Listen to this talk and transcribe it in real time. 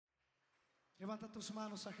Levanta tus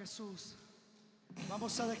manos a Jesús.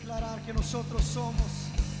 Vamos a declarar que nosotros somos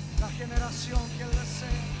la generación que Él desea.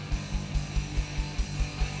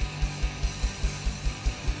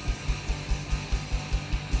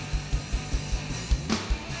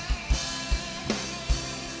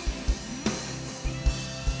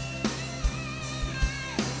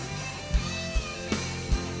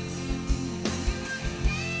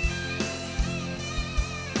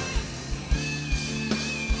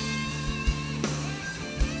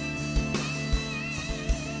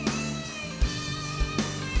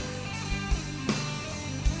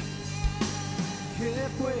 Que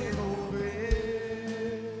puedo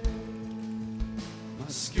ver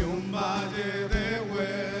más que un valle de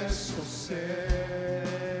huesos secos.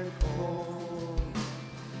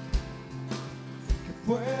 ¿Qué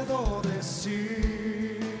puedo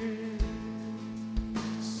decir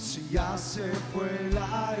si ya se fue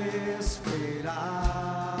la esperanza?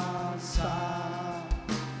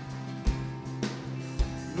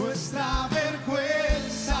 Nuestra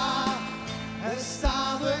vergüenza ha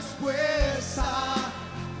estado expuesta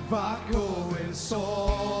bajo el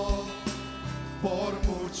sol por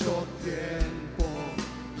mucho tiempo.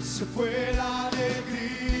 Se fue la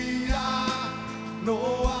alegría, no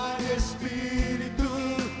hay espíritu,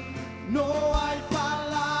 no hay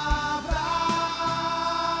palabra.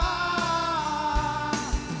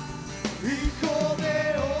 Hijo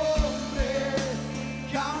de hombre,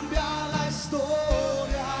 cambia la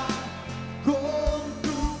historia con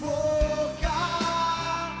tu boca,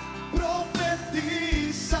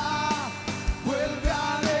 profetiza, vuelve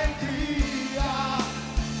alegría,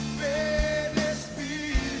 ven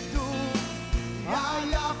espíritu,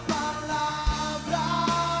 haya palabra.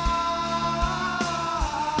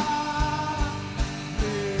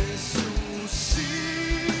 Resucita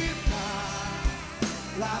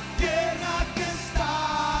la tierra que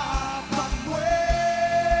estaba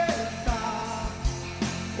muerta,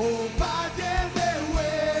 oh valle de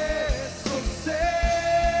huesos secos,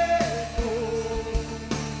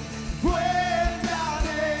 vuelve a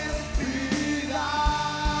respirar.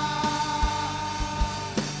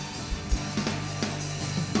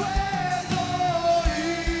 Puedo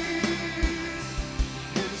oír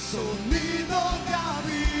el sonido de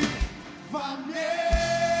avivamiento,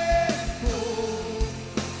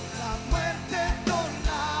 la muerte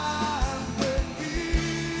tornando en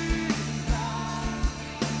vida.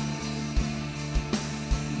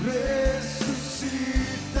 Resucita.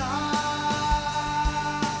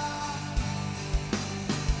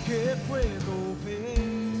 ¿Qué puedo ver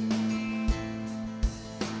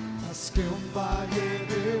más que un valle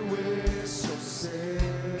de huesos secos?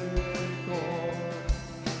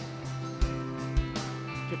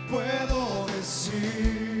 ¿Qué puedo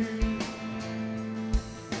decir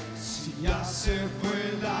si ya se fue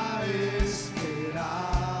la esperanza?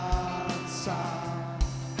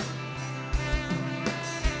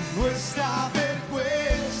 Nuestra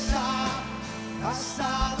vergüenza ha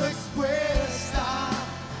estado expuesta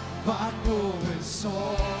bajo el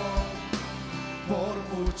sol por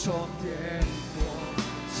mucho tiempo.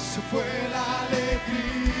 Se fue la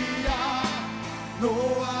alegría, no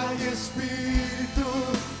hay espíritu,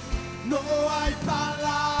 no hay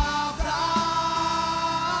palabra.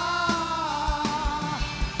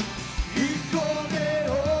 Hijo de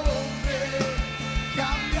hombre,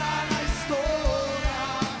 cambia la historia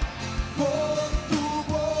con tu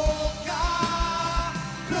boca,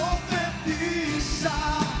 profetiza,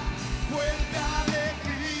 vuelve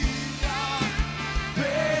alegría,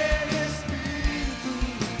 ven espíritu,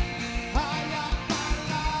 haya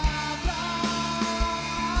palabra.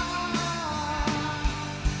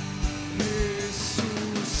 Resucita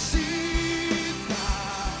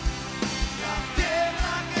la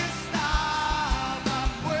tierra que estaba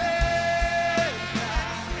muerta,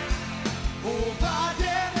 oh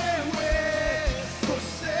valle de huesos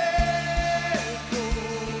secos,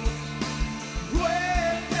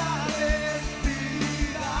 vuelve a respirar.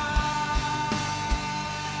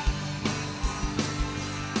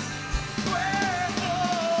 Puedo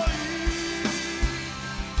oír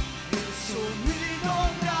el sonido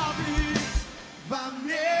de avivamiento,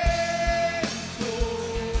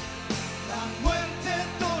 la muerte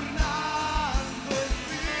tornando en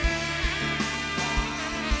vida.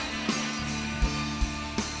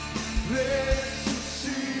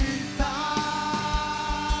 Resucita.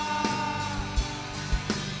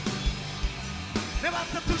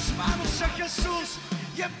 Levanta tus manos a Jesús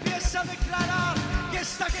y empieza a declarar que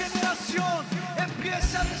esta generación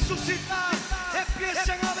empieza a resucitar,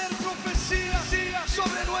 empiezan a haber profecías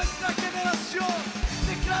sobre nuestra generación.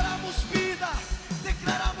 Declaramos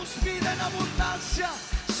vida en abundancia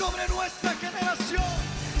sobre sobre nuestra generación.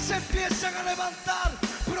 Se empiezan a levantar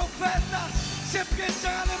profetas, se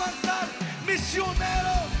empiezan a levantar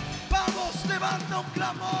misioneros. Vamos, levanta un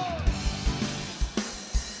clamor.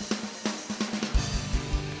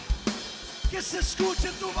 Que se escuche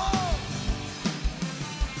tu voz.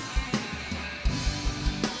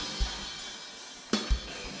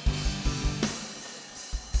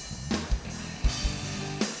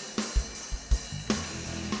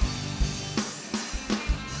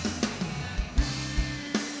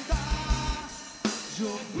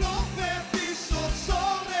 Yo profetizo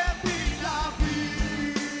sobre ti la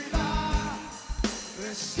vida,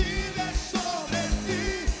 recibe sobre ti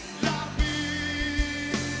la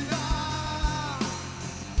vida,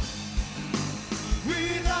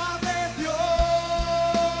 vida de Dios.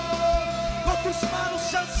 Con tus manos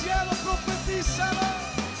al cielo profetízalo.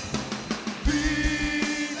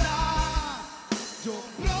 Vida, yo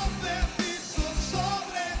profetizo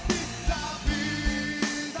sobre ti la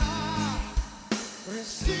vida.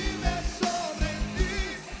 Recibe sobre ti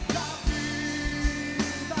la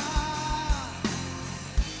vida,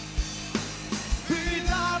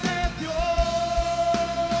 vida de Dios.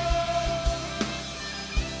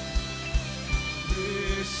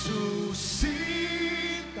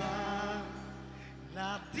 Resucita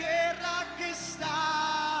la tierra que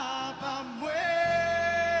estaba muerta,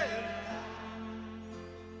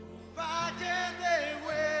 valle de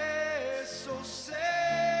huesos secos.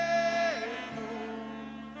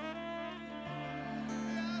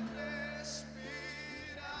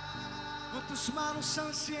 Con tus manos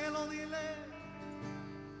al cielo dile.